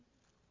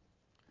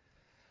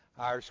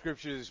Our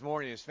scripture this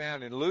morning is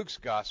found in Luke's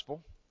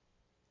Gospel.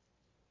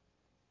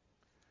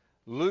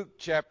 Luke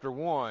chapter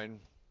 1,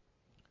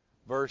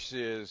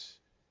 verses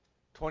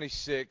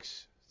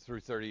 26 through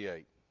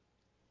 38.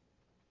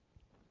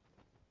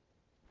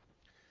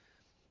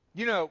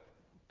 You know,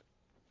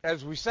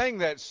 as we sang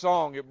that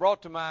song, it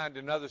brought to mind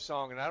another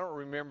song, and I don't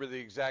remember the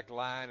exact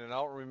line, and I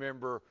don't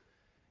remember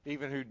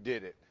even who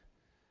did it.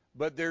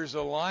 But there's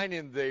a line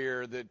in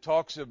there that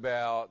talks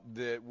about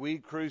that we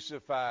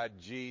crucified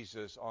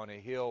Jesus on a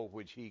hill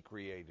which he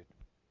created.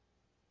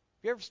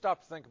 Have you ever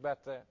stopped to think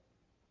about that?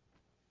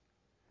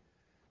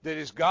 That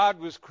as God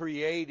was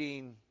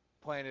creating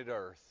planet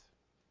Earth,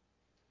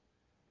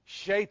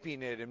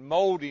 shaping it and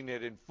molding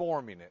it and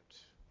forming it,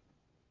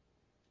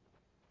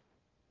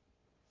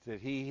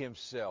 that he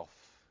himself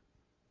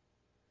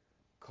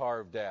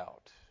carved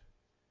out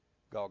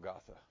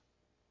Golgotha.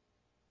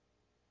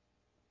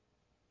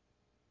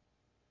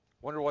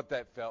 Wonder what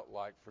that felt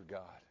like for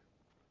God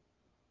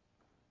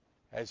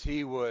as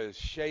he was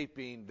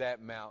shaping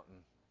that mountain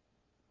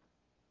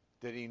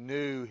that he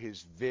knew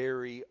his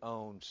very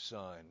own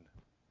son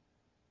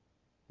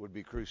would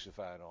be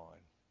crucified on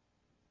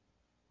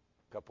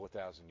a couple of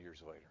thousand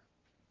years later.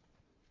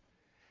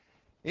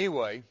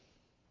 Anyway,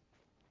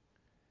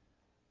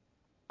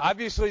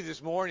 obviously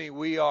this morning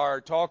we are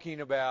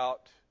talking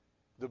about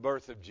the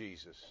birth of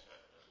Jesus.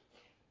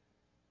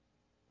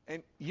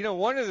 And, you know,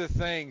 one of the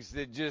things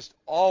that just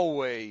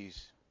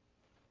always,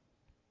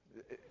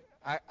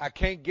 I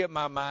can't get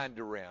my mind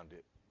around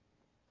it,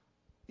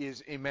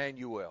 is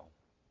Emmanuel.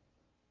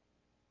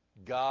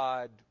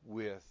 God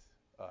with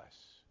us.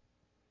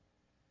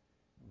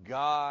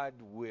 God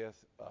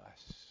with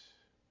us.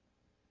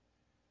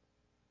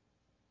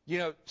 You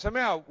know,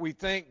 somehow we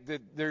think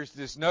that there's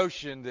this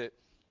notion that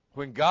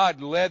when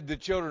God led the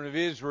children of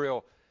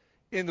Israel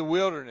in the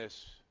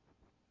wilderness,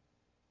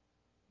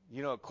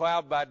 you know, a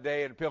cloud by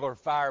day and a pillar of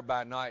fire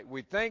by night.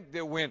 We think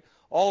that when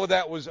all of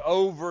that was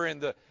over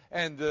and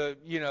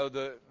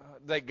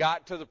they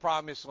got to the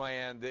promised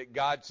land, that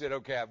God said,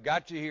 "Okay, I've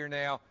got you here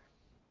now.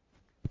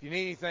 If you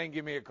need anything,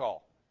 give me a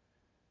call."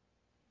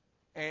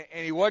 And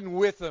he wasn't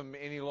with them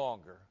any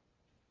longer.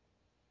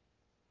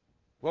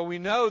 Well, we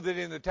know that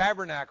in the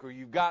tabernacle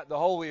you've got the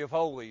Holy of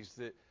Holies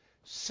that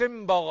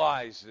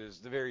symbolizes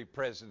the very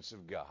presence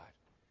of God.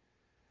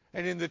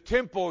 And in the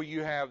temple,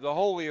 you have the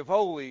Holy of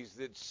Holies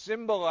that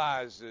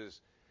symbolizes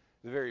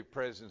the very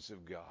presence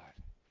of God.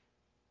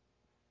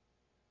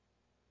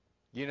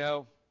 You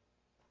know,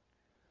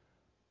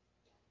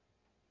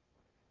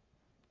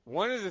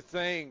 one of the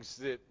things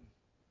that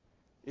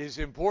is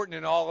important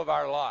in all of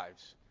our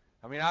lives,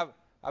 I mean,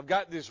 I've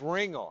got this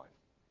ring on.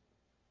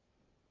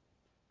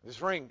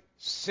 This ring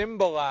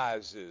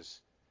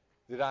symbolizes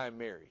that I am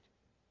married.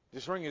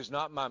 This ring is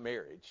not my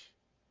marriage.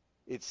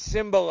 It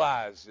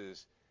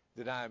symbolizes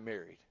that I am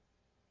married.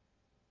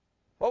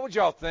 What would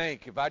y'all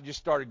think if I just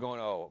started going,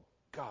 "Oh,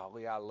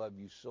 golly, I love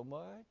you so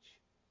much"?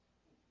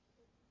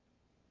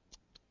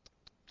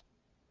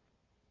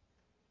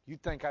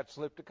 You'd think I'd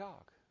slipped a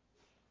cock.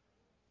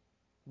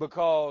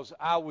 Because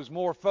I was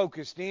more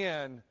focused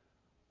in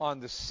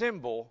on the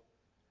symbol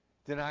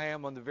than I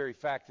am on the very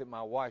fact that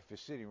my wife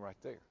is sitting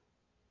right there.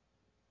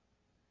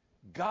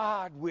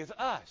 God with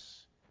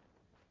us.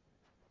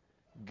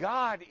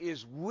 God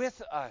is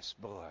with us,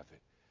 beloved.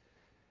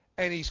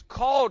 And he's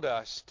called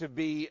us to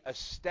be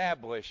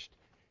established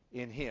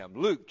in him.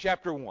 Luke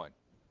chapter 1,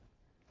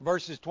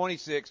 verses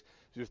 26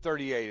 through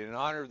 38. In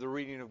honor of the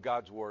reading of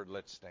God's word,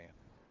 let's stand.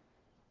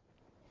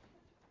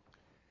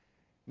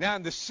 Now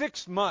in the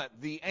 6th month,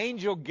 the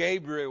angel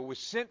Gabriel was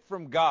sent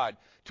from God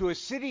to a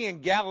city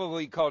in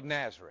Galilee called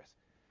Nazareth,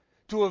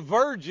 to a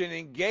virgin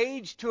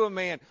engaged to a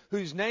man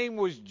whose name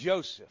was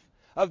Joseph,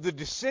 of the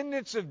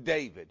descendants of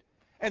David,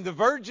 and the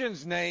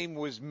virgin's name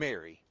was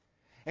Mary.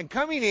 And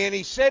coming in,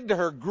 he said to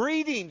her,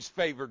 "Greetings,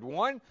 favored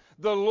one,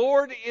 the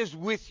Lord is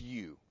with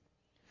you."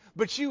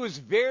 But she was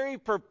very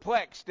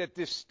perplexed at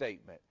this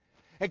statement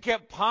and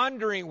kept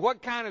pondering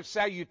what kind of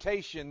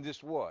salutation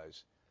this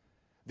was.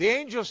 The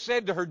angel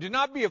said to her, "Do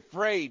not be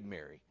afraid,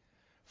 Mary,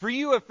 for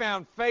you have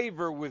found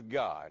favor with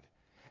God.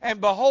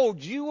 And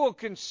behold, you will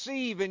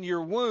conceive in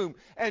your womb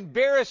and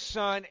bear a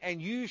son,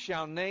 and you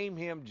shall name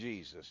him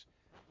Jesus.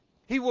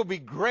 He will be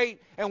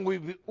great and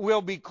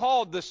will be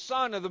called the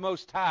Son of the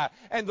Most High.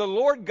 And the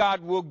Lord God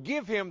will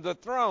give him the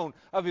throne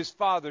of his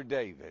father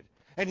David.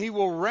 And he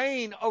will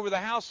reign over the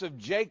house of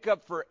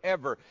Jacob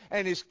forever,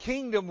 and his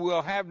kingdom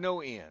will have no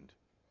end."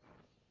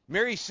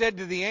 Mary said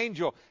to the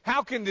angel,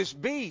 "How can this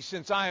be,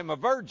 since I am a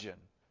virgin?"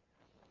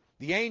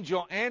 The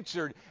angel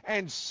answered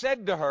and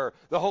said to her,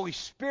 "The Holy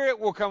Spirit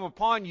will come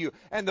upon you,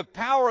 and the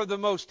power of the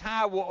Most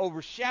High will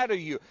overshadow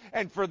you.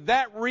 And for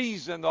that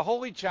reason, the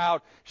Holy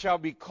Child shall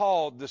be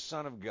called the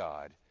Son of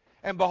God.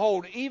 And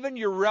behold, even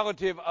your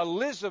relative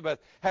Elizabeth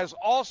has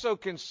also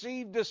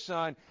conceived a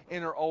son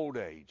in her old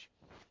age.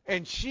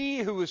 And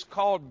she who is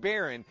called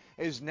barren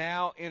is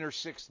now in her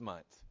 6th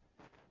month.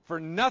 For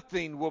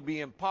nothing will be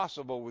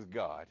impossible with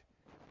God."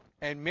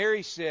 And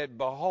Mary said,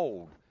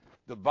 "Behold,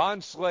 the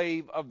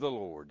bondslave of the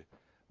Lord.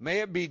 May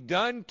it be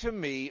done to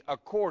me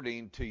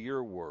according to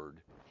your word.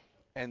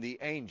 And the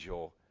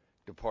angel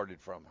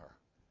departed from her.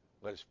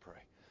 Let us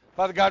pray.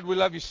 Father God, we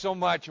love you so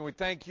much, and we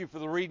thank you for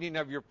the reading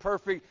of your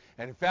perfect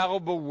and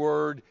infallible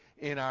word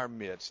in our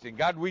midst. And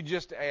God, we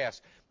just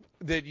ask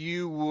that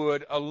you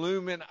would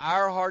illumine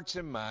our hearts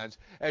and minds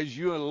as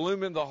you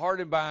illumine the heart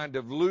and mind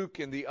of Luke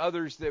and the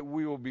others that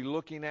we will be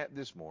looking at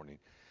this morning.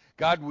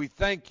 God, we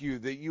thank you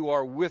that you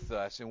are with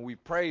us, and we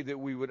pray that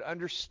we would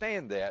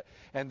understand that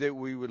and that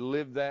we would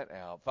live that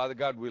out. Father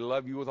God, we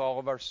love you with all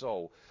of our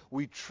soul.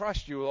 We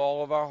trust you with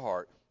all of our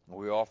heart. And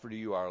we offer to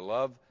you our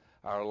love,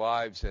 our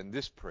lives, and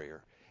this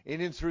prayer.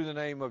 In and through the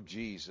name of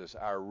Jesus,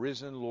 our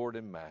risen Lord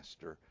and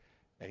Master.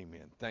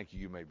 Amen. Thank you.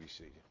 You may be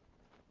seated.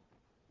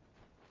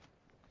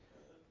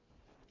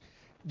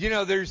 You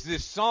know, there's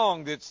this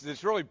song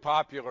that's really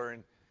popular,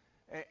 and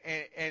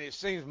it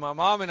seems my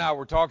mom and I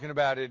were talking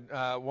about it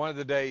one of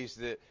the days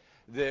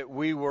that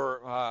we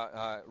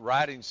were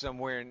riding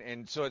somewhere,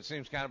 and so it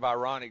seems kind of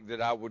ironic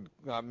that I would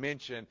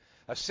mention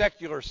a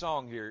secular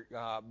song here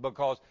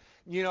because,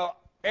 you know,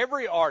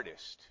 every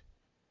artist,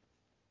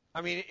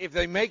 I mean, if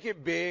they make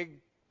it big,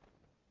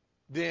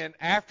 then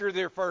after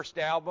their first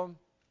album,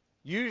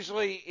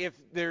 usually if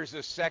there's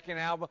a second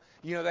album,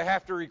 you know, they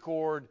have to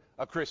record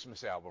a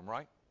Christmas album,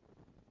 right?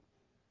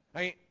 I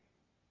mean,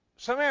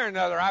 somehow or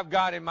another, I've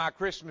got in my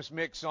Christmas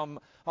mix on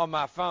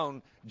my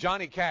phone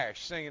Johnny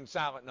Cash singing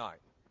Silent Night.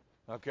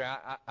 Okay,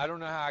 I don't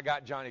know how I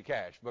got Johnny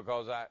Cash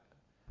because I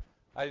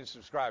didn't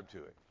subscribe to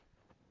it,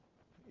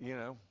 you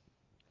know.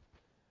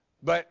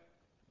 But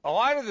a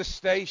lot of the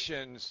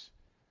stations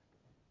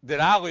that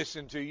I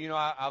listen to, you know,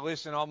 I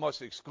listen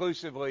almost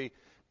exclusively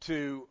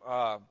to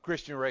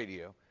Christian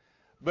radio.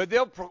 But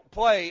they'll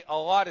play a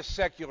lot of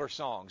secular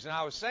songs. And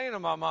I was saying to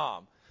my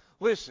mom,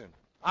 listen,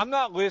 I'm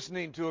not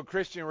listening to a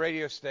Christian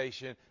radio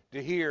station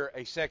to hear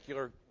a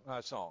secular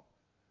song.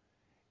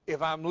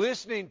 If I'm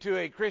listening to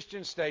a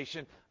Christian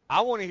station,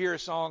 I want to hear a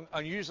song,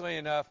 unusually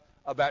enough,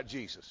 about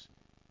Jesus.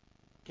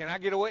 Can I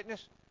get a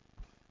witness?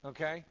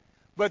 Okay.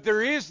 But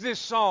there is this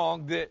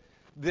song that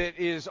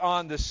is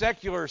on the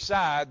secular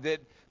side that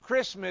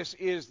Christmas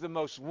is the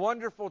most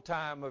wonderful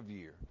time of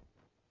year.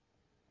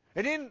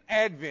 And in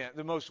Advent,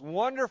 the most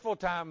wonderful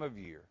time of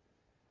year.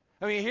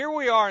 I mean, here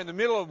we are in the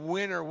middle of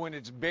winter when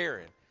it's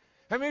barren.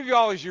 How many of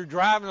y'all, as you're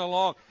driving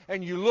along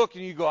and you look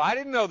and you go, I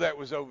didn't know that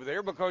was over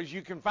there, because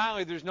you can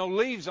finally, there's no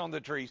leaves on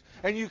the trees,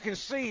 and you can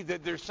see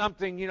that there's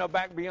something, you know,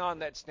 back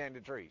beyond that stand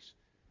of trees.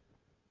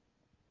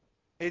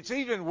 It's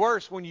even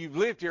worse when you've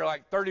lived here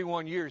like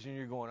 31 years and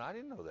you're going, I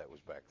didn't know that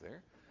was back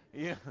there.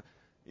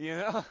 You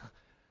know?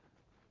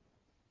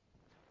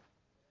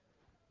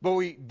 But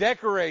we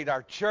decorate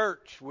our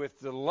church with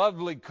the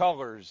lovely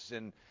colors,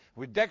 and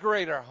we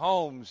decorate our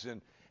homes,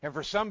 and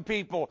for some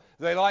people,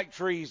 they like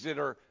trees that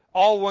are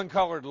all one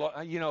colored,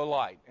 you know,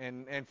 light,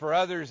 and for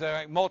others, they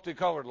like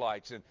multicolored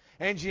lights. And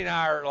Angie and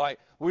I are like,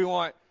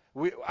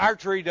 our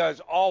tree does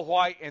all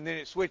white, and then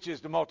it switches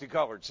to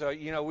multicolored. So,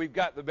 you know, we've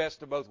got the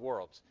best of both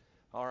worlds.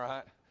 All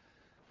right.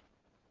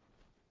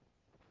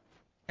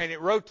 And it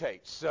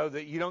rotates so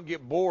that you don't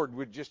get bored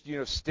with just, you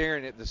know,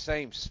 staring at the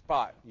same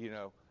spot, you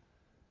know.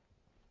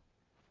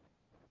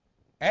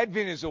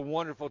 Advent is a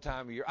wonderful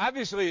time of year.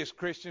 Obviously, as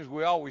Christians,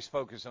 we always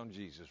focus on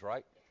Jesus,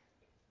 right?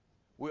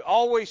 We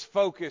always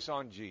focus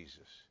on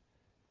Jesus.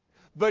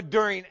 But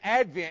during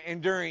Advent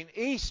and during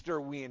Easter,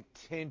 we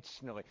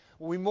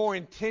more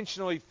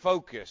intentionally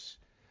focus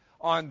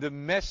on the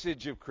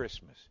message of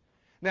Christmas.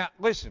 Now,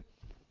 listen,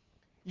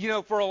 you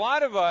know, for a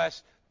lot of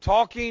us,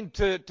 talking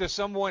to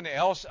someone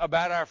else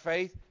about our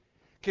faith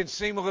can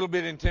seem a little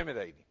bit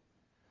intimidating.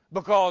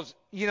 Because,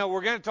 you know,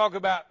 we're going to talk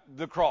about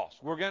the cross.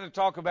 We're going to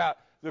talk about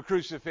the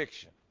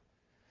crucifixion.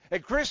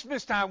 At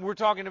Christmas time, we're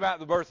talking about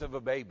the birth of a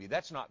baby.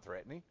 That's not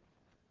threatening.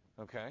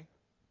 Okay?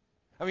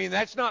 I mean,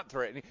 that's not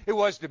threatening. It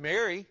was to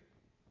Mary.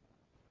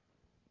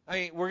 I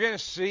mean, we're going to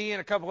see in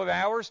a couple of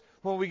hours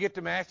when we get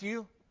to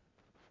Matthew.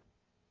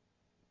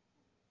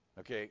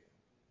 Okay.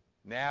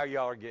 Now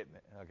y'all are getting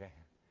it. Okay.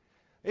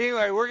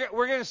 Anyway,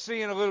 we're going to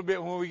see in a little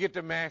bit when we get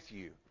to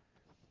Matthew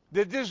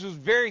that this was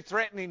very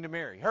threatening to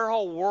Mary. Her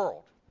whole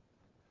world.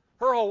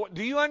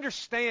 Do you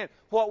understand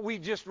what we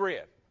just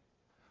read?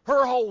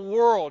 Her whole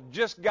world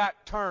just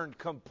got turned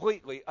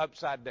completely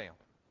upside down.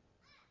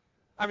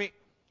 I mean,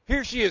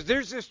 here she is.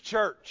 There's this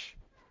church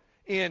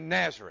in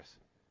Nazareth.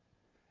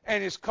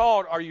 And it's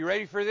called, are you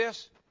ready for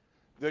this?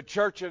 The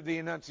Church of the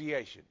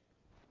Annunciation.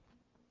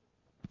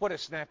 What a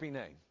snappy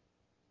name.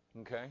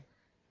 Okay?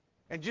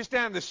 And just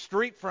down the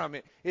street from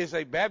it is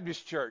a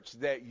Baptist church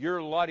that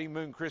your Lottie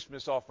Moon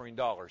Christmas offering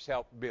dollars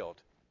helped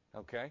build.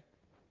 Okay?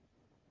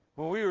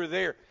 When we were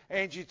there,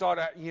 Angie thought,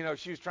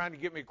 she was trying to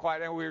get me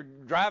quiet. And we were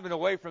driving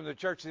away from the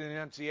Church of the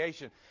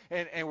Annunciation.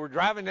 And we're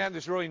driving down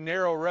this really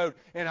narrow road.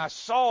 And I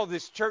saw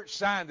this church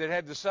sign that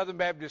had the Southern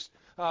Baptist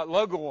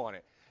logo on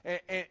it.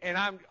 And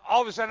I'm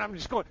all of a sudden, I'm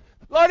just going,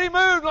 Lottie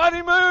Moon,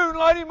 Lottie Moon,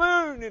 Lottie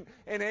Moon.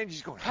 And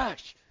Angie's going,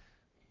 hush.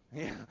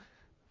 Yeah.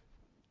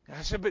 And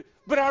I said,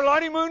 but our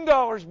Lottie Moon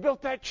dollars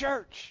built that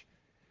church.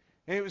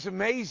 And it was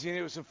amazing.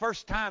 It was the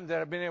first time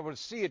that I've been able to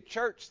see a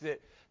church that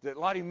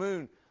Lottie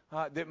Moon,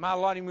 that my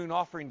Lottie Moon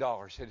offering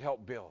dollars had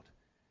helped build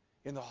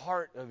in the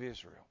heart of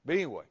Israel. But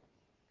anyway,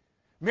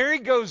 Mary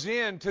goes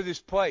into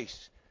this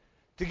place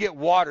to get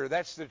water.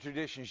 That's the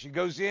tradition. She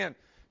goes in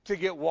to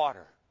get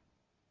water.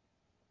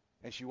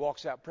 And she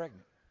walks out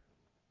pregnant.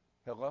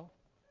 Hello?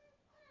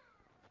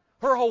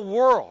 Her whole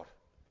world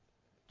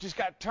just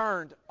got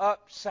turned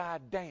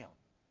upside down.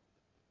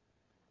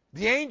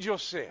 The angel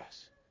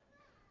says,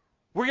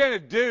 we're going to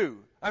do,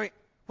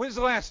 when's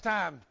the last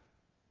time,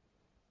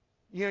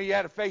 you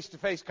had a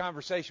face-to-face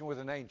conversation with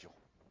an angel?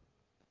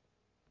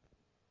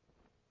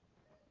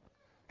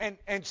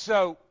 And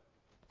so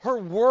her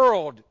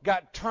world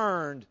got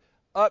turned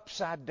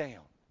upside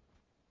down.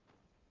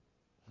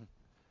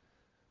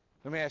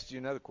 Let me ask you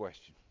another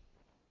question.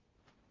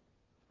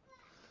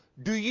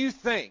 Do you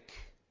think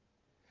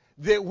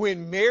that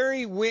when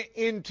Mary went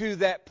into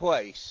that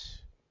place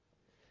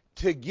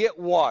to get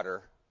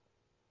water,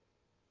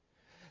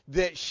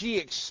 that she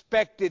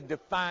expected to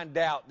find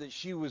out that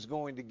she was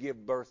going to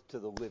give birth to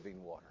the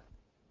living water?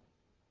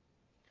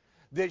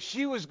 That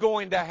she was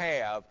going to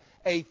have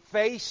a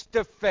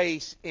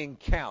face-to-face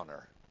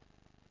encounter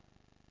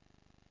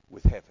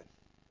with heaven?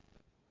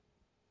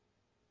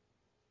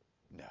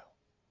 No.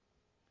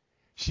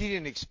 She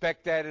didn't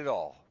expect that at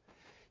all.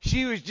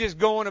 She was just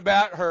going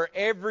about her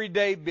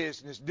everyday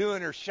business,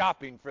 doing her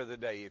shopping for the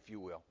day, if you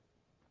will.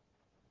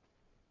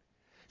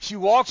 She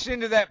walks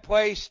into that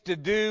place to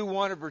do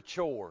one of her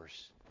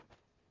chores.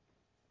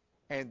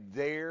 And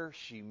there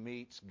she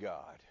meets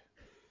God.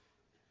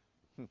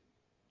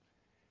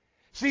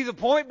 See, the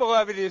point,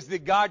 beloved, is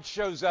that God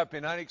shows up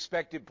in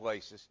unexpected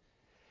places,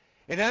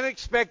 in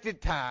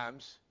unexpected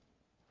times,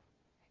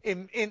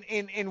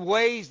 in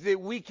ways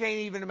that we can't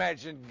even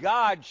imagine.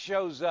 God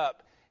shows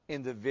up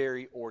in the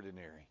very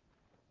ordinary.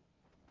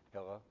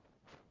 Hello?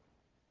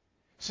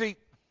 See,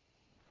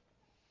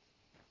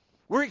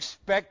 we're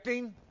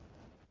expecting,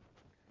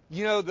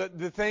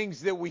 the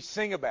things that we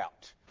sing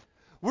about.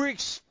 We're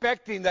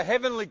expecting the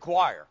heavenly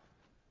choir,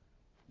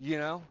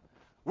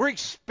 We're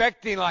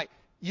expecting,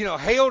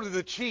 hail to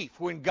the chief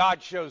when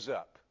God shows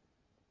up.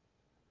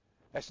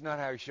 That's not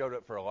how he showed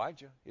up for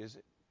Elijah, is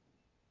it?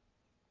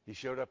 He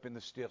showed up in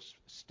the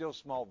still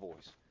small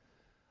voice.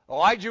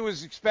 Elijah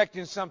was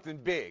expecting something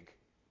big.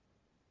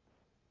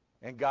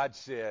 And God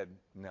said,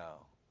 no.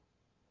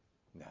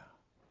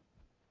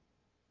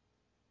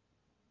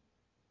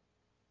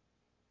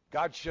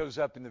 God shows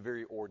up in the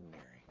very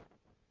ordinary.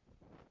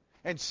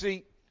 And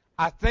see,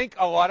 I think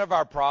a lot of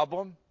our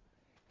problem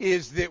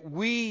is that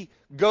we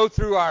go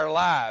through our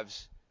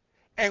lives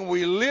and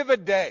we live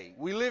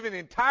an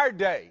entire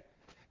day,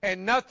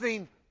 and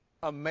nothing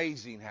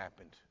amazing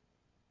happened.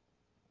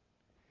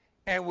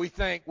 And we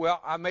think, well,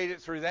 I made it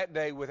through that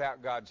day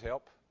without God's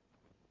help.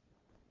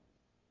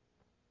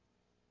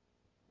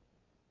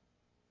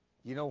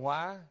 You know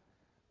why?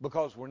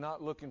 Because we're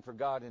not looking for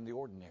God in the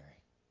ordinary.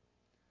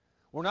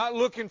 We're not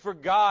looking for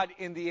God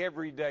in the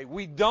everyday.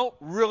 We don't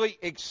really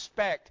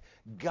expect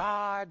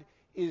God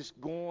is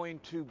going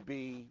to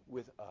be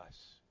with us.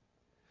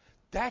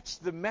 That's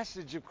the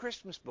message of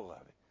Christmas,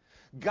 beloved.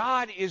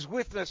 God is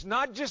with us,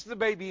 not just the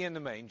baby in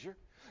the manger,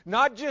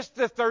 not just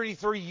the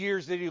 33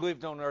 years that he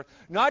lived on earth,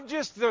 not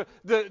just the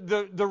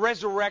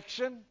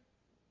resurrection.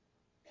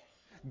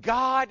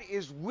 God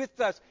is with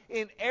us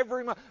in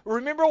every moment.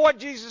 Remember what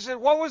Jesus said?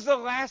 What was the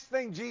last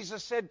thing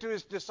Jesus said to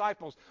his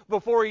disciples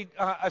before he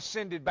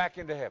ascended back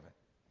into heaven?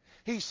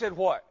 He said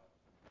what?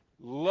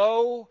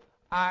 Lo,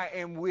 I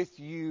am with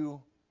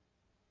you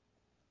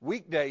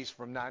weekdays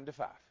from 9 to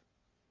 5.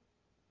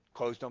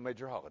 Closed on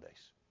major holidays.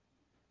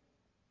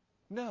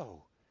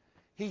 No.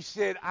 He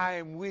said, I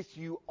am with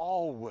you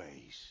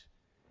always,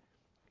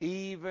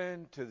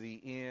 even to the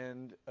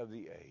end of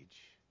the age.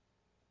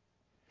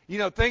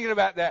 Thinking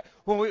about that,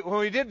 when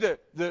we did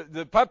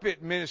the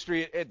puppet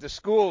ministry at the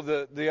school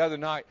the other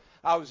night,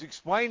 I was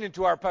explaining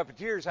to our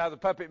puppeteers how the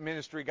puppet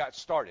ministry got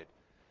started,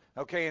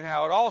 okay, and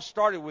how it all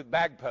started with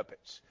bag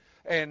puppets.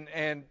 And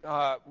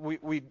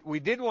we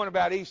did one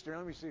about Easter.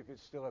 Let me see if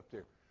it's still up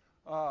there.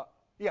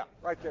 Yeah,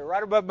 right there,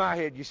 right above my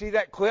head. You see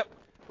that clip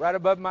right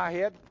above my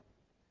head?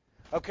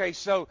 Okay,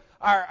 so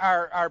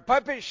our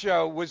puppet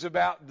show was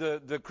about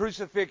the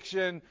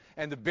crucifixion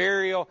and the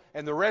burial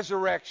and the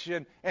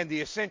resurrection and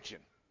the ascension.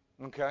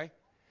 Okay?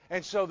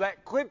 And so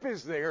that clip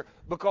is there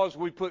because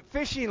we put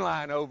fishing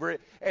line over it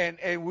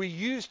and we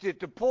used it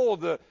to pull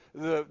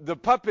the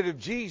puppet of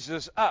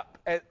Jesus up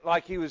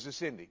like he was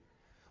ascending.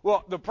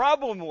 Well, the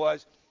problem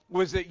was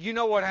that you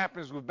know what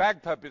happens with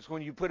bag puppets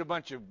when you put a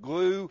bunch of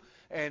glue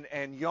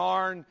and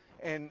yarn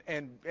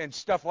and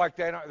stuff like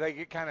that, they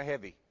get kind of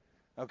heavy.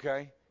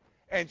 Okay?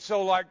 And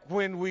so like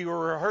when we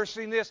were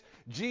rehearsing this,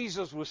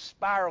 Jesus was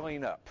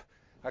spiraling up.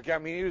 Okay? I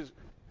mean,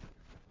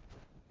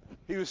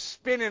 he was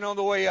spinning on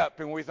the way up,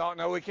 and we thought,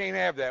 no, we can't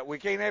have that. We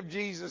can't have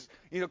Jesus,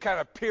 kind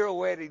of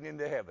pirouetting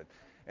into heaven.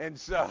 And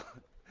so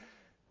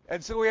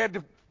we had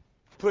to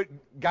put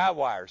guy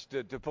wires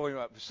to pull him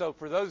up. So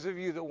for those of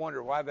you that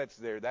wonder why that's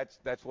there, that's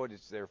what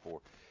it's there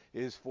for.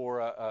 is for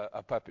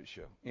a puppet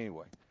show.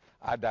 Anyway,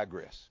 I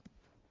digress.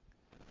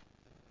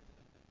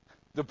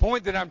 The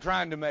point that I'm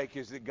trying to make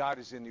is that God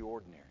is in the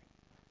ordinary.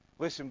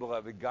 Listen,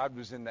 beloved, God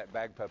was in that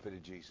bag puppet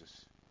of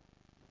Jesus.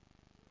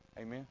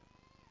 Amen?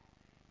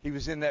 He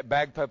was in that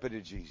bag puppet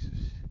of Jesus.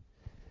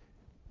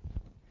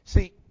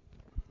 See,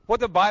 what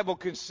the Bible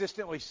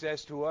consistently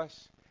says to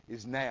us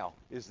is now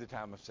is the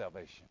time of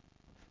salvation.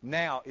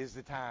 Now is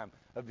the time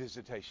of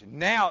visitation.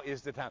 Now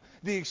is the time.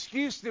 The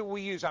excuse that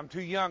we use, I'm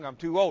too young, I'm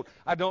too old,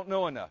 I don't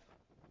know enough.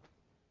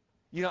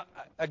 You know,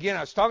 again,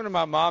 I was talking to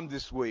my mom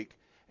this week,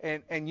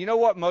 and you know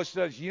what most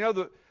of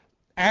us,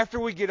 after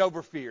we get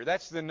over fear,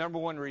 that's the number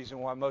one reason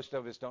why most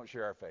of us don't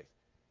share our faith,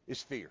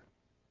 is fear.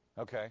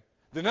 Okay?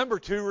 The number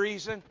two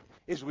reason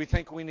is we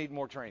think we need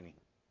more training.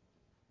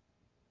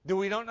 Do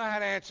we don't know how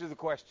to answer the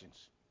questions?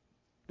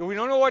 Do we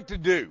don't know what to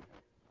do?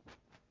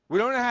 We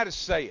don't know how to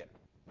say it.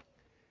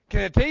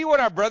 Can I tell you what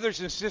our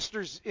brothers and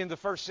sisters in the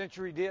first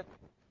century did?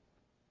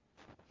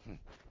 A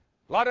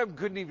lot of them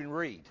couldn't even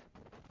read.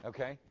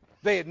 Okay?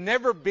 They had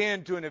never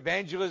been to an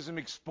evangelism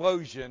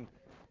explosion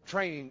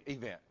training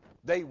event.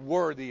 They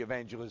were the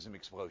evangelism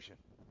explosion.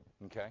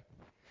 Okay?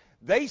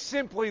 They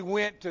simply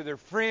went to their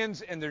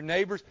friends and their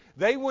neighbors.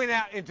 They went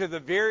out into the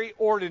very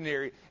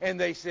ordinary, and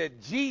they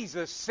said,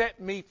 Jesus set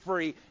me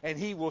free, and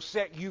he will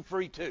set you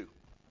free too.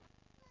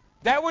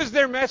 That was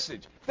their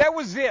message. That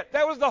was it.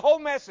 That was the whole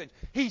message.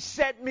 He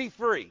set me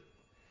free.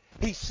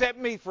 He set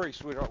me free.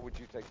 Sweetheart, would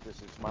you take this?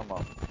 It's my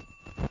mom.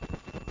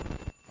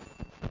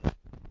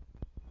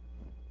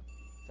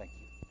 Thank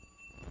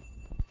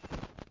you.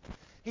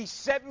 He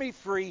set me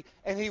free,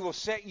 and he will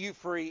set you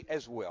free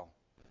as well.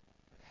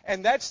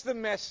 And that's the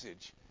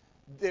message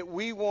that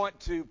we want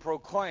to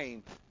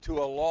proclaim to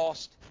a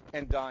lost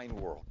and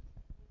dying world.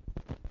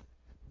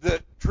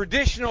 The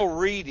traditional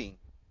reading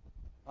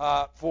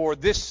for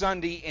this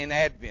Sunday in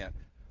Advent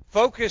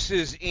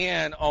focuses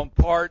in on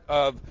part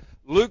of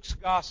Luke's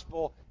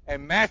Gospel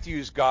and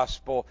Matthew's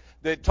Gospel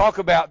that talk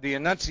about the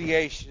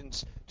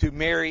Annunciations to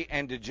Mary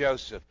and to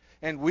Joseph.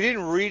 And we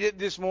didn't read it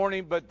this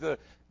morning, but the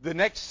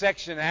next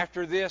section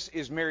after this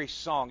is Mary's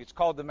song. It's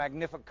called the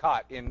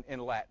Magnificat in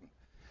Latin.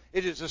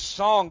 It is a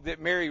song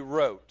that Mary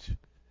wrote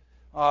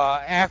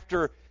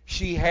after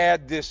she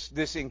had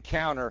this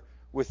encounter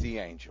with the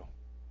angel.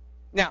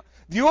 Now,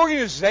 the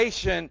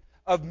organization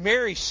of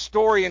Mary's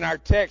story in our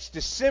text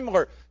is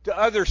similar to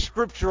other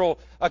scriptural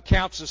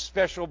accounts of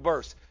special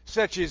births,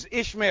 such as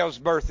Ishmael's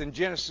birth in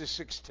Genesis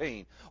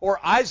 16, or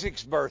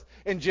Isaac's birth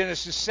in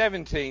Genesis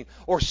 17,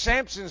 or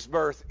Samson's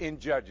birth in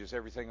Judges.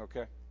 Everything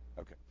okay?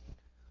 Okay.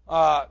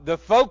 The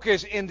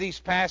focus in these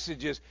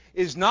passages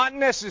is not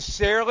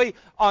necessarily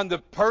on the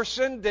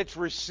person that's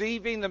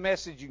receiving the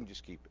message, you can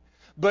just keep it,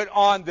 but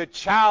on the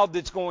child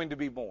that's going to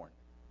be born.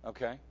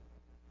 Okay?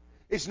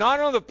 It's not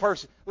on the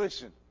person.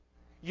 Listen,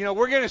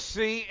 we're going to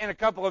see in a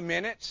couple of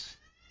minutes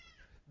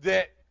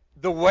that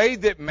the way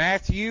that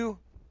Matthew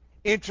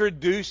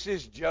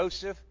introduces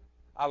Joseph,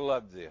 I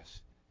love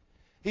this.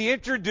 He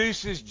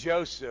introduces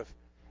Joseph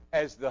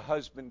as the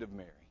husband of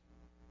Mary.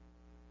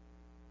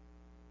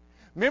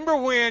 Remember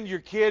when your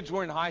kids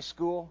were in high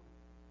school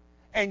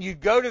and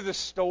you'd go to the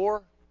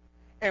store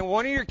and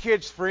one of your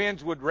kids'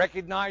 friends would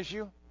recognize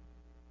you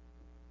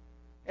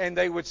and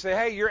they would say,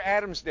 hey, you're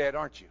Adam's dad,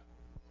 aren't you?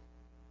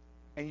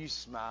 And you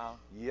smile,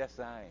 yes,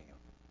 I am.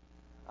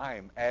 I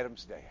am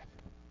Adam's dad.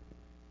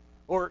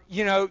 Or,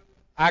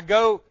 I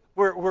go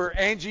where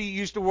Angie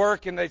used to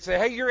work and they'd say,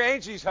 hey, you're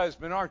Angie's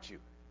husband, aren't you?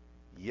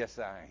 Yes,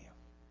 I am.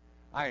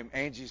 I am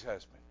Angie's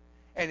husband.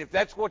 And if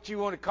that's what you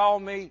want to call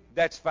me,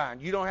 that's fine.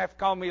 You don't have to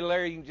call me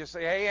Larry. You can just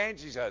say, hey,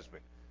 Angie's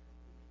husband.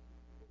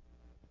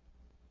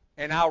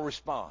 And I'll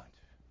respond.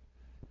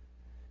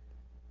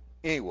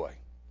 Anyway,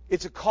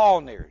 it's a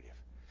call narrative.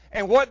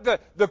 And what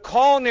the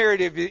call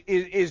narrative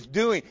is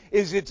doing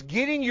is it's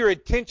getting your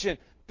attention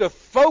to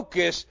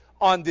focus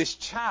on this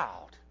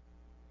child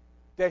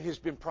that has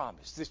been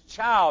promised, this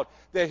child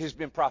that has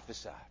been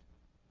prophesied.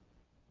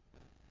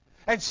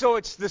 And so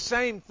it's the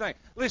same thing.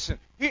 Listen,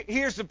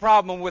 here's the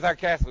problem with our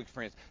Catholic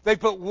friends. They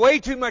put way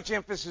too much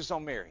emphasis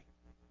on Mary.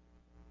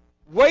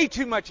 Way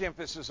too much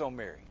emphasis on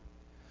Mary.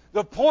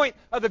 The point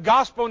of the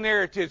gospel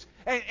narratives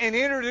and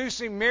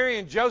introducing Mary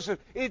and Joseph,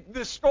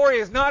 the story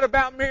is not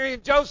about Mary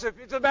and Joseph.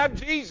 It's about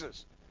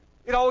Jesus.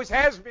 It always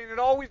has been. It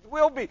always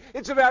will be.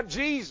 It's about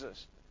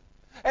Jesus.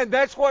 And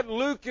that's what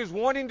Luke is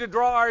wanting to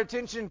draw our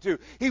attention to.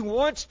 He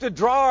wants to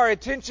draw our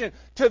attention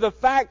to the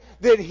fact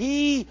that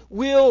he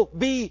will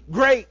be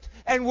great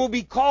and will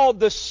be called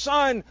the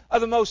Son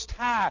of the Most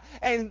High.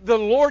 And the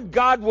Lord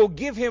God will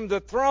give him the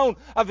throne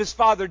of his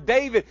father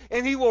David,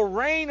 and he will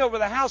reign over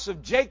the house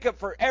of Jacob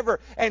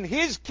forever, and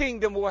his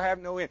kingdom will have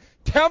no end.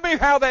 Tell me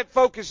how that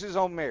focuses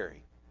on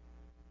Mary.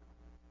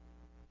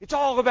 It's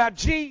all about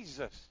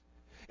Jesus.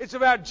 It's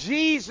about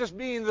Jesus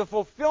being the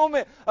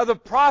fulfillment of the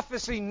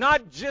prophecy,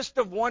 not just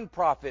of one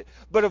prophet,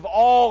 but of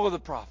all of the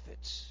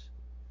prophets.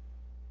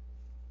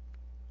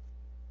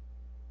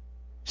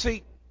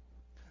 See,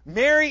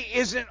 Mary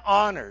isn't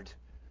honored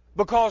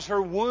because her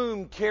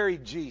womb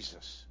carried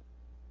Jesus.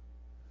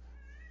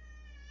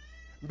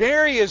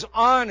 Mary is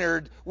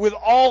honored with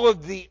all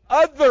of the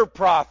other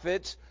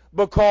prophets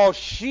because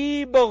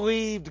she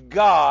believed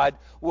God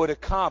would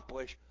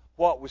accomplish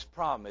what was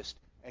promised,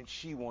 and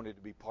she wanted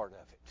to be part of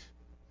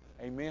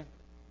it. Amen?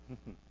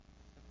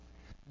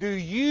 Do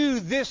you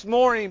this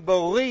morning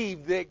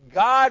believe that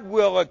God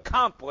will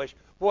accomplish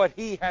what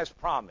He has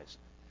promised?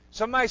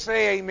 Somebody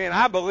say amen.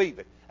 I believe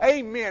it.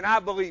 Amen. I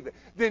believe it.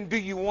 Then do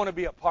you want to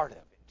be a part of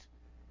it?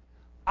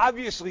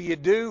 Obviously you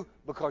do,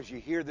 because you're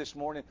here this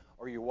morning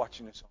or you're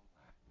watching this online.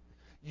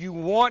 You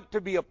want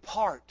to be a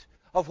part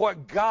of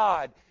what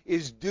God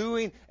is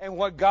doing and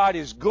what God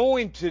is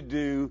going to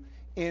do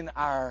in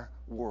our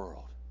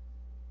world.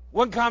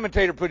 One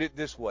commentator put it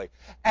this way: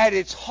 at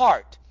its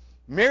heart,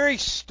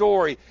 Mary's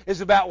story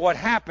is about what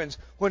happens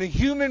when a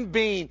human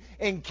being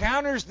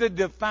encounters the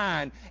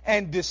divine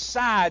and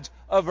decides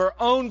of her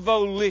own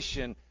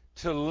volition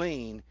to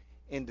lean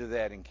into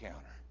that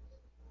encounter.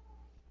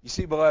 You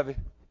see, beloved,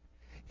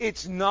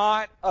 it's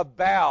not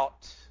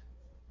about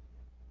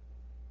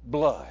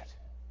blood.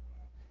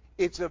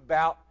 It's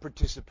about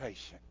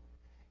participation.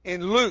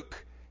 In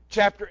Luke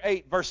chapter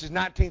 8, verses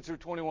 19 through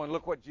 21,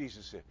 look what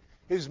Jesus said.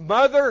 His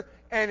mother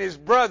and his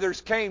brothers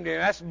came to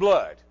him. That's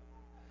blood.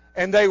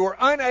 And they were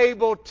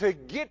unable to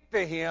get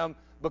to him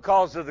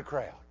because of the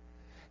crowd.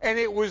 And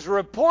it was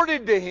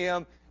reported to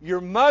him,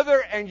 your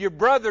mother and your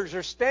brothers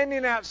are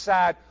standing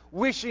outside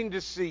wishing to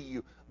see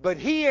you. But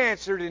he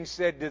answered and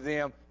said to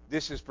them,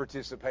 this is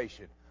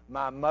participation.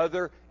 My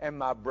mother and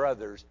my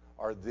brothers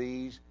are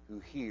these who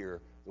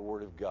hear the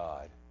word of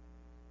God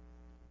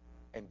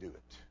and do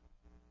it.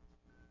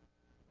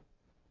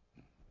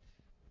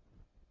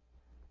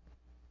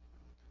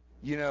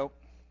 You know,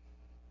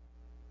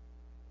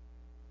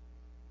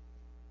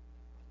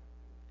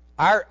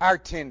 our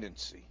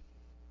tendency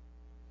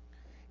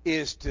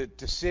is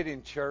to sit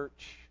in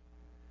church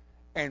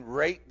and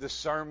rate the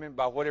sermon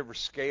by whatever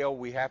scale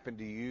we happen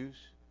to use.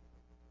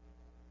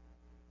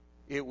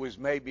 It was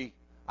maybe,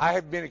 I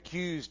have been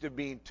accused of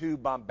being too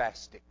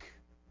bombastic.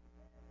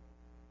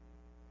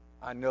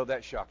 I know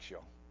that shocks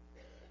y'all.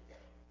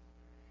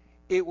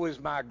 It was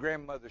my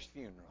grandmother's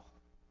funeral.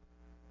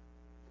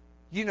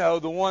 You know,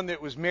 the one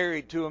that was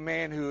married to a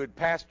man who had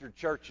pastored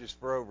churches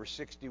for over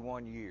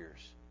 61 years.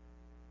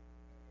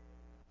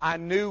 I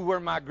knew where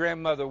my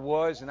grandmother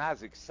was, and I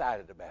was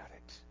excited about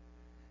it.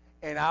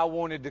 And I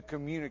wanted to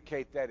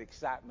communicate that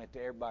excitement to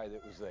everybody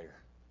that was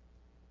there.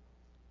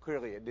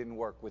 Clearly, it didn't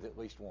work with at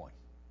least one.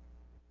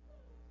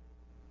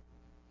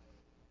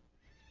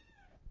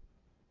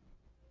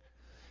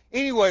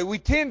 Anyway, we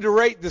tend to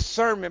rate the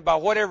sermon by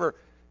whatever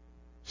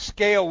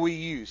scale we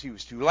use. He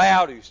was too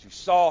loud, he was too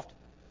soft.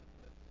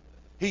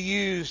 He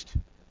used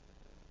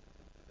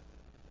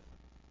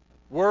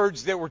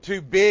words that were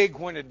too big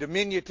when a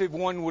diminutive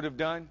one would have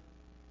done.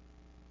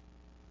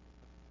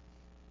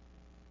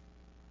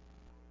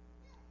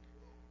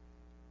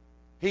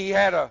 He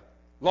had a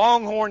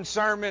longhorn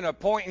sermon, a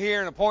point here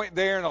and a point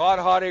there, and a lot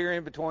of hot air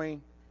in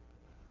between.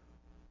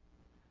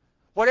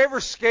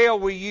 Whatever scale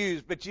we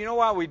use, but you know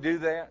why we do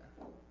that?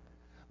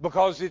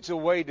 Because it's a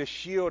way to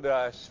shield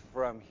us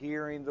from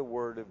hearing the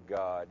Word of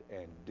God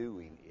and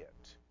doing it.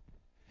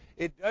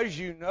 It does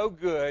you no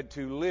good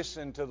to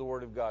listen to the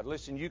Word of God.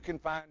 Listen, you can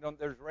find,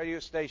 there's radio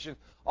stations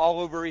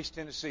all over East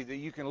Tennessee that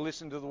you can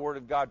listen to the Word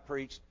of God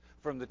preached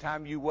from the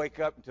time you wake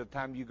up until the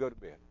time you go to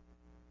bed.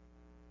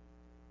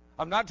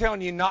 I'm not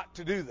telling you not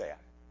to do that.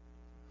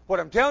 What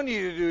I'm telling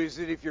you to do is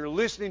that if you're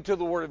listening to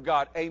the Word of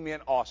God,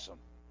 amen, awesome.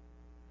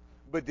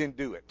 But then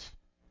do it.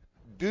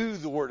 Do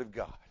the Word of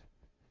God.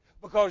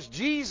 Because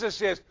Jesus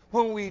says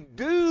when we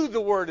do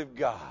the Word of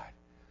God,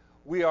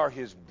 we are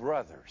His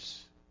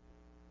brothers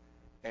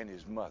and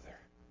His mother.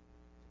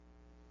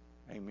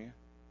 Amen.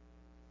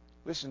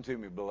 Listen to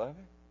me, beloved.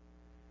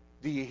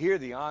 Do you hear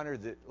the honor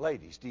that,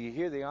 ladies, do you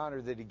hear the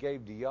honor that He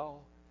gave to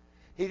y'all?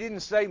 He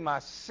didn't say my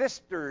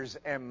sisters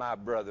and my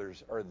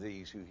brothers are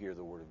these who hear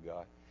the Word of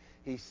God.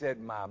 He said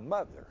my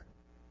mother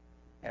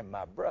and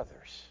my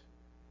brothers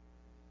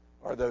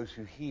are those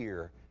who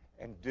hear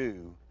and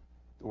do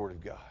the Word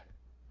of God.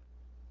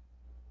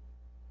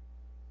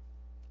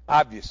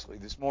 Obviously,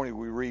 this morning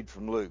we read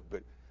from Luke,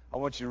 but I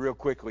want you to real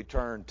quickly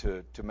turn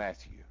to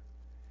Matthew.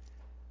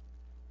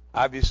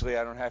 Obviously,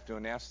 I don't have to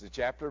announce the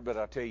chapter, but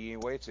I'll tell you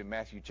anyway, it's in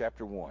Matthew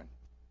chapter 1.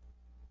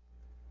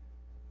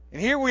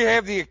 And here we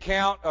have the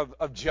account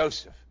of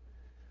Joseph.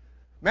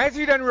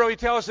 Matthew doesn't really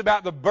tell us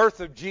about the birth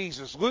of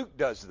Jesus. Luke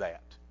does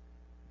that.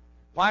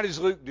 Why does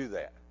Luke do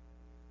that?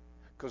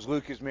 Because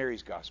Luke is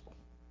Mary's gospel.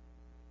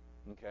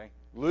 Okay?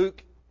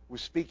 Luke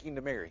was speaking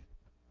to Mary.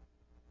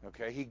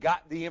 Okay? He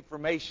got the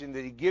information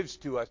that he gives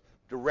to us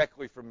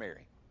directly from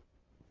Mary.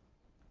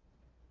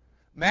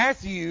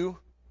 Matthew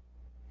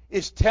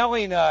is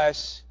telling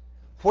us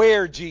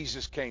where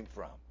Jesus came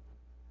from.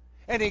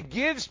 And it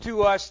gives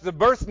to us the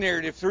birth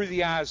narrative through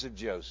the eyes of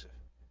Joseph.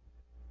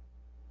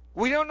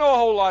 We don't know a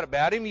whole lot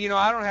about him. You know,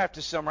 I don't have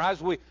to summarize.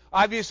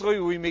 Obviously,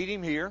 we meet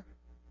him here.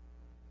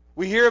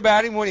 We hear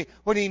about him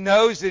when he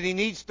knows that he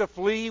needs to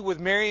flee with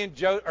Mary and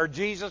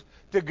Jesus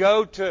to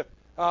go to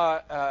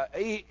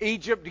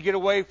Egypt to get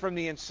away from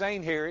the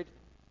insane Herod.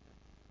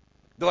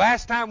 The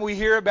last time we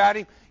hear about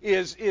him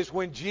is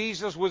when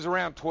Jesus was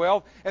around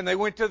 12, and they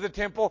went to the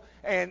temple,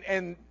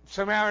 and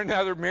somehow or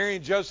another Mary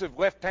and Joseph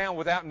left town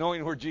without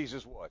knowing where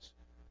Jesus was.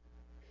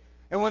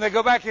 And when they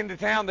go back into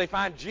town, they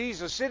find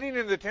Jesus sitting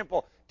in the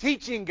temple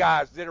teaching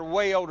guys that are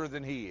way older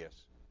than he is.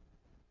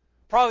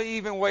 Probably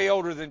even way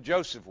older than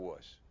Joseph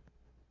was.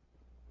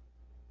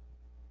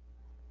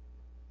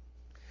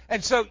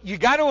 And so you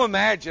got to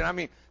imagine, I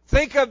mean,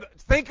 think of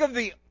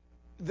the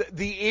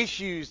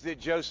issues that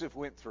Joseph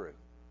went through.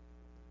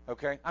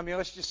 Okay? I mean,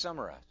 let's just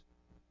summarize.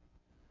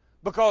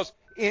 Because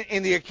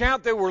in the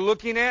account that we're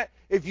looking at,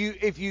 if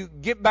you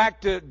get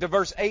back to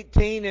verse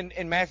 18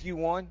 in Matthew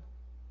 1,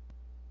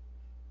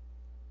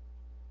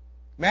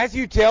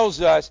 Matthew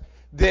tells us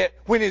that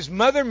when his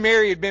mother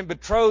Mary had been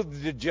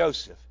betrothed to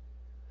Joseph,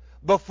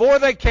 before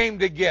they came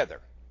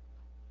together,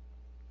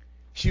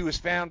 she was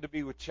found to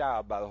be with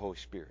child by the Holy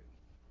Spirit.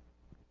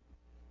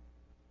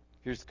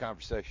 Here's the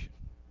conversation.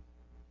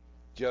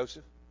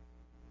 Joseph,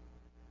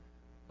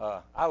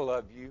 I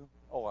love you.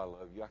 Oh, I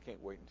love you. I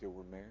can't wait until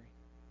we're married.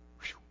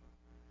 Whew.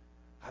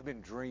 I've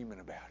been dreaming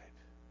about it.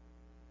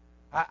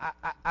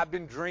 I've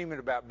been dreaming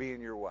about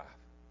being your wife.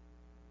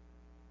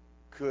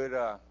 Could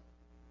I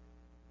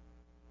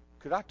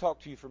talk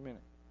to you for a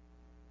minute?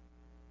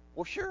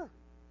 Well, sure.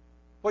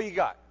 What you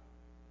got?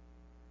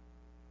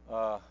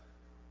 I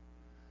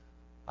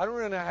don't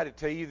really know how to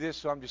tell you this,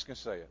 so I'm just going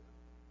to say it.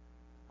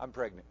 I'm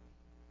pregnant.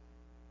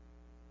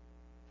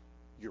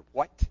 You're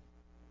what?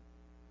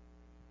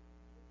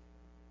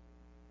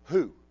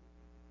 Who?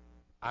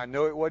 I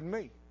know it wasn't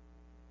me.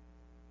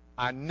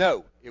 I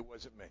know it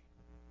wasn't me.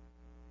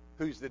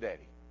 Who's the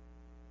daddy?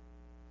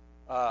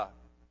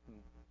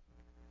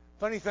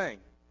 Funny thing.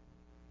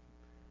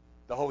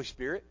 The Holy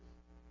Spirit.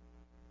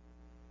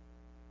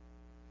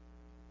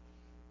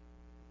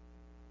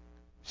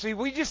 See,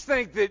 we just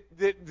think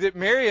that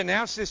Mary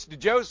announced this to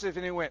Joseph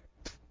and he went,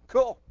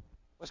 cool,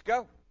 let's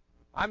go.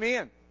 I'm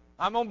in.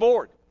 I'm on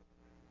board.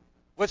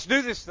 Let's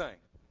do this thing.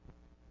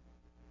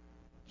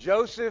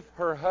 Joseph,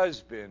 her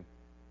husband,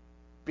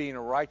 being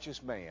a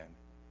righteous man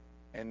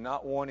and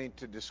not wanting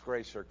to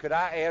disgrace her. Could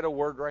I add a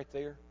word right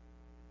there?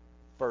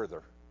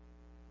 Further.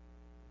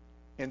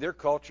 In their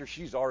culture,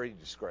 she's already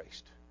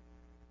disgraced.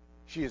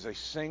 She is a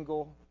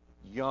single,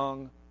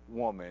 young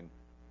woman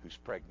who's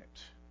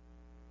pregnant.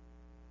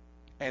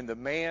 And the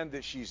man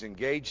that she's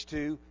engaged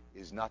to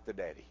is not the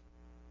daddy.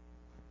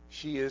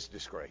 She is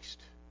disgraced.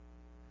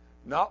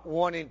 Not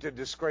wanting to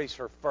disgrace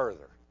her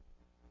further,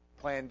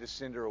 planned to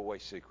send her away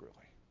secretly.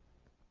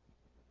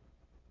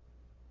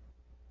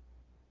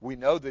 We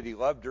know that he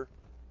loved her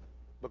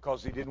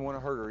because he didn't want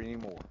to hurt her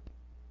anymore.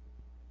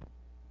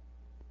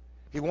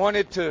 He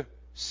wanted to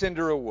send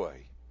her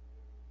away.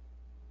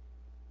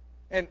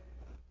 And,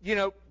 you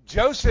know,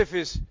 Joseph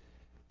is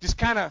just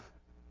kind of,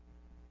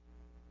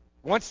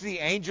 once the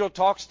angel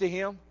talks to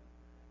him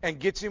and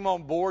gets him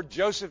on board,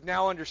 Joseph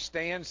now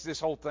understands this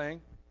whole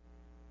thing.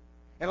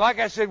 And like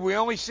I said, we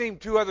only see him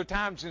 2 other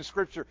times in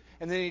Scripture,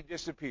 and then he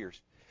disappears.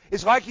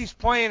 It's like he's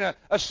playing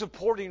a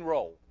supporting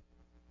role.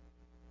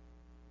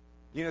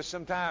 You know,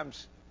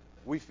 sometimes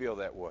we feel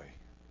that way.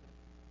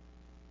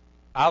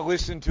 I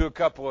listened to a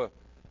couple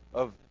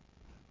of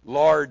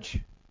large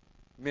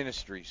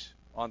ministries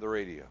on the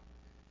radio.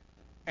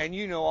 And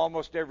you know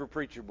almost every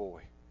preacher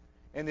boy.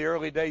 In the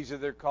early days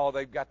of their call,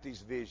 they've got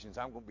these visions.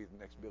 I'm going to be the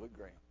next Billy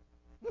Graham.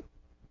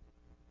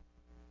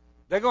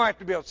 They're going to have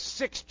to build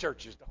 6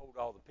 churches to hold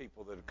all the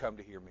people that have come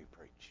to hear me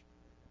preach.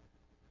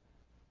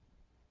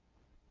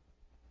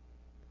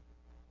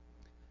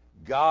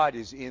 God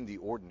is in the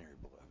ordinary,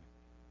 beloved.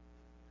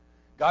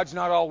 God's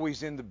not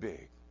always in the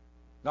big,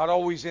 not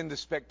always in the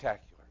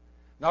spectacular,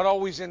 not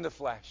always in the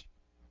flashy.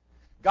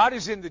 God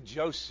is in the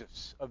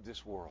Josephs of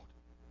this world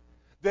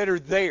that are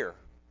there,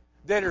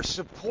 that are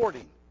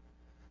supporting,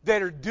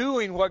 that are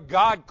doing what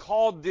God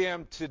called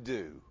them to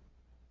do.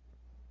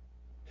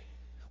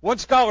 One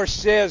scholar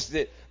says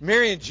that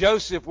Mary and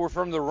Joseph were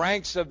from the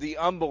ranks of the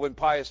humble and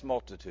pious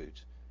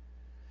multitudes.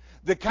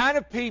 The kind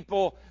of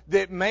people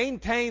that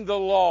maintained the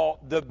law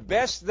the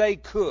best they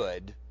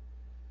could,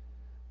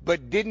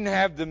 but didn't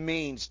have the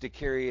means to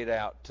carry it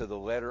out to the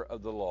letter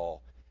of the law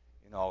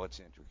in all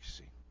its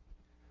intricacy.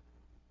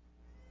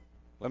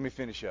 Let me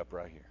finish up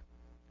right here.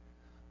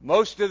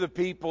 Most of the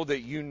people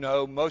that you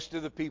know, most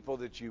of the people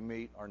that you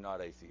meet are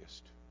not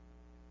atheists.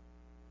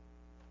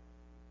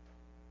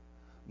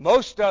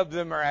 Most of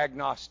them are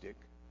agnostic,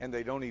 and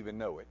they don't even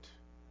know it.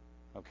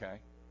 Okay?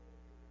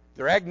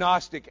 They're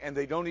agnostic, and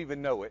they don't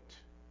even know it.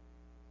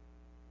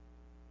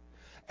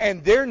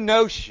 And their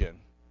notion,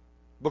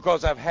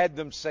 because I've had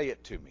them say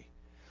it to me,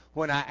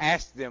 when I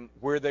asked them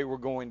where they were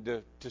going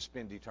to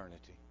spend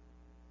eternity,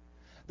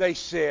 they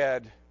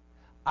said,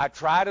 I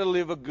try to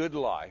live a good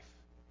life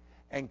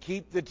and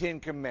keep the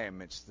 10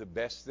 Commandments the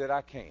best that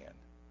I can.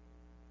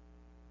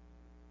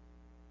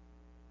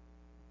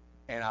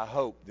 And I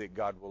hope that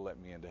God will let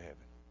me into heaven.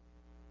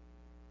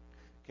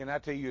 Can I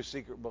tell you a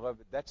secret,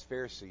 beloved? That's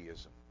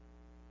Phariseeism.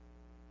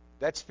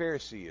 That's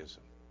Phariseeism.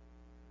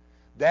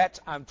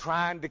 I'm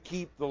trying to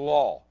keep the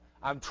law.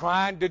 I'm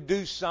trying to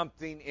do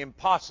something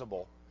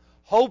impossible,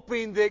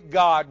 hoping that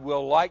God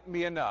will like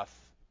me enough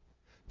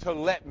to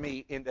let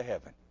me into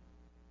heaven.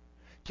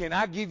 Can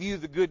I give you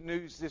the good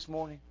news this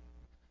morning?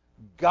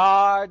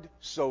 God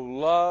so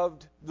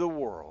loved the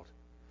world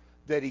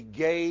that he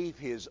gave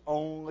his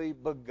only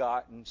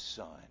begotten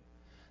Son,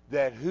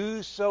 that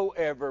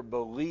whosoever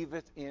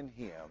believeth in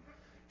him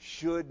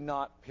should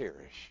not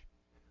perish,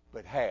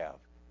 but have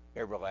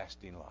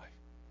everlasting life.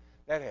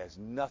 That has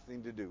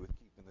nothing to do with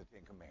keeping the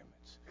Ten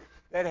Commandments.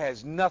 That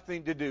has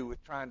nothing to do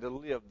with trying to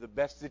live the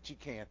best that you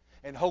can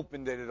and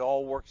hoping that it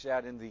all works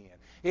out in the end.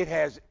 It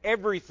has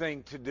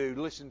everything to do,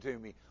 listen to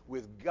me,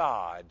 with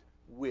God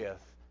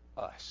with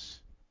us.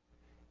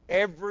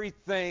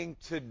 Everything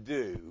to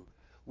do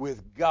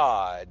with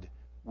God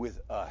with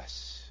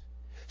us.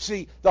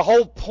 See, the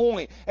whole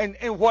point, and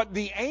what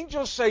the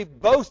angels say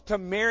both to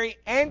Mary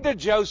and to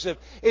Joseph,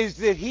 is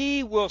that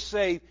he will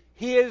save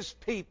his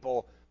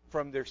people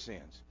from their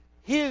sins.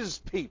 His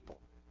people.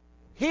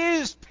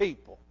 His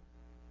people.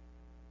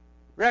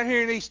 Right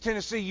here in East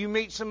Tennessee, you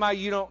meet somebody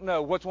you don't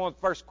know. What's one of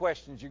the first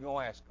questions you're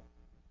going to ask them?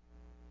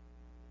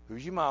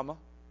 Who's your mama?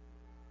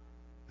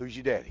 Who's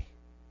your daddy?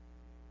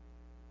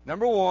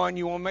 Number one,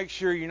 you want to make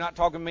sure you're not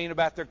talking mean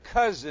about their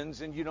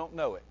cousins and you don't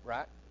know it,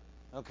 right?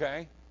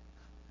 Okay.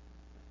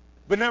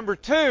 But number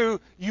two,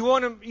 you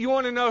want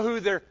to know who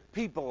their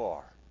people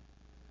are.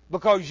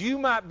 Because you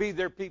might be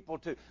their people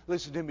too.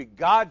 Listen to me.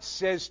 God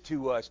says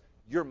to us,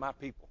 you're my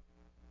people.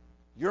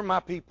 You're my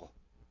people.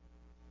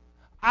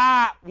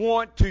 I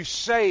want to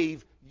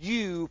save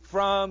you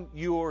from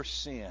your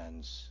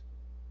sins.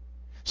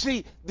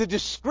 See, the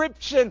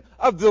description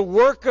of the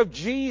work of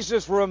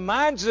Jesus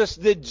reminds us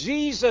that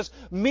Jesus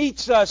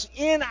meets us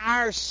in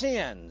our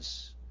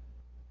sins.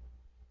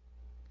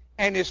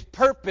 And his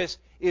purpose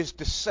is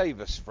to save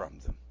us from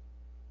them.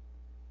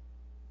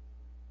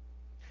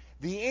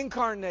 The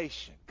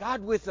incarnation,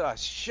 God with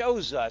us,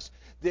 shows us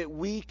that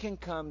we can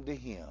come to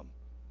him.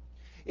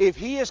 If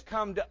he has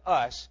come to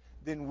us,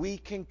 then we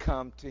can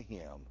come to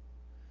him.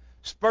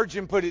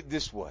 Spurgeon put it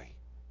this way: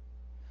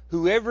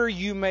 whoever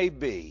you may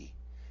be,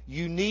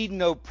 you need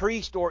no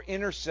priest or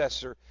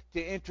intercessor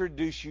to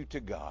introduce you to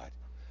God,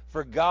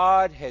 for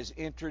God has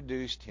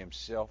introduced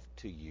himself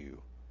to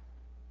you.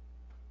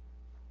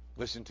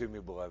 Listen to me,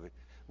 beloved.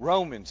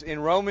 In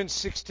Romans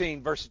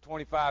 16, verses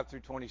 25 through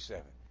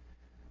 27.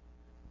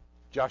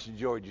 Josh and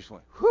Joey just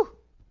went, whew.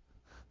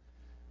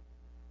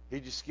 He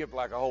just skipped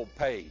like a whole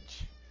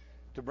page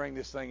to bring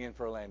this thing in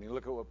for a landing.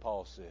 Look at what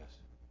Paul says.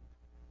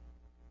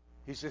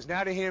 He says,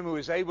 now to him who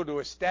is able to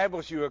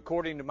establish you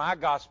according to my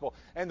gospel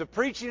and the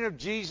preaching of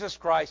Jesus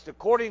Christ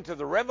according to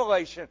the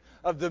revelation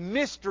of the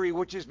mystery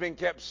which has been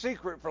kept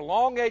secret for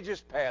long ages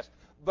past,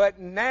 but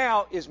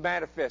now is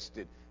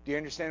manifested. Do you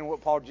understand what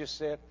Paul just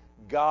said?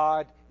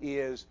 God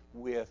is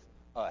with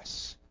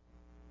us.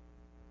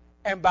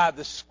 And by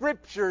the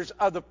scriptures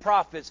of the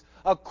prophets,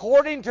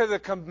 according to the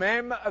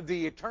commandment of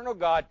the eternal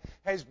God,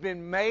 has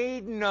been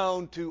made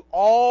known to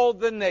all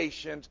the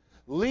nations,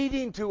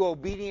 leading to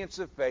obedience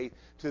of faith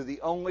to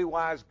the only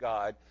wise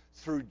God,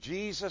 through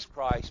Jesus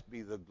Christ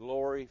be the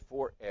glory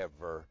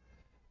forever.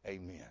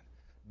 Amen.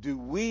 Do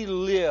we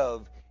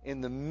live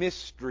in the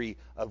mystery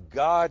of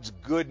God's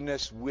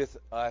goodness with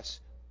us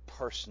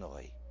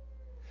personally?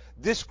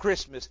 This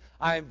Christmas,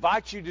 I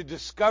invite you to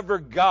discover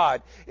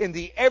God in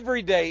the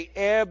everyday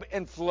ebb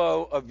and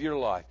flow of your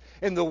life,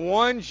 in the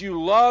ones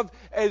you love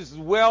as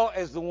well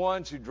as the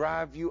ones who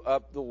drive you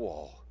up the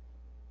wall.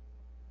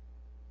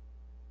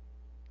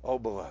 Oh,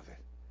 beloved,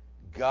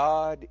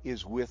 God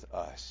is with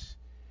us.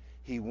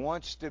 He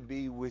wants to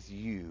be with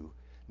you,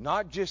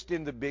 not just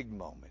in the big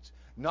moments,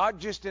 not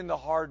just in the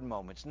hard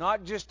moments,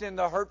 not just in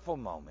the hurtful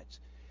moments.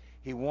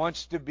 He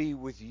wants to be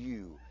with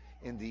you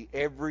in the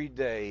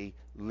everyday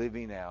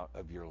living out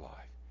of your life.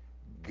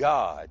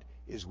 God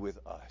is with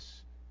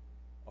us.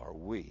 Are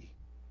we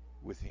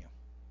with him?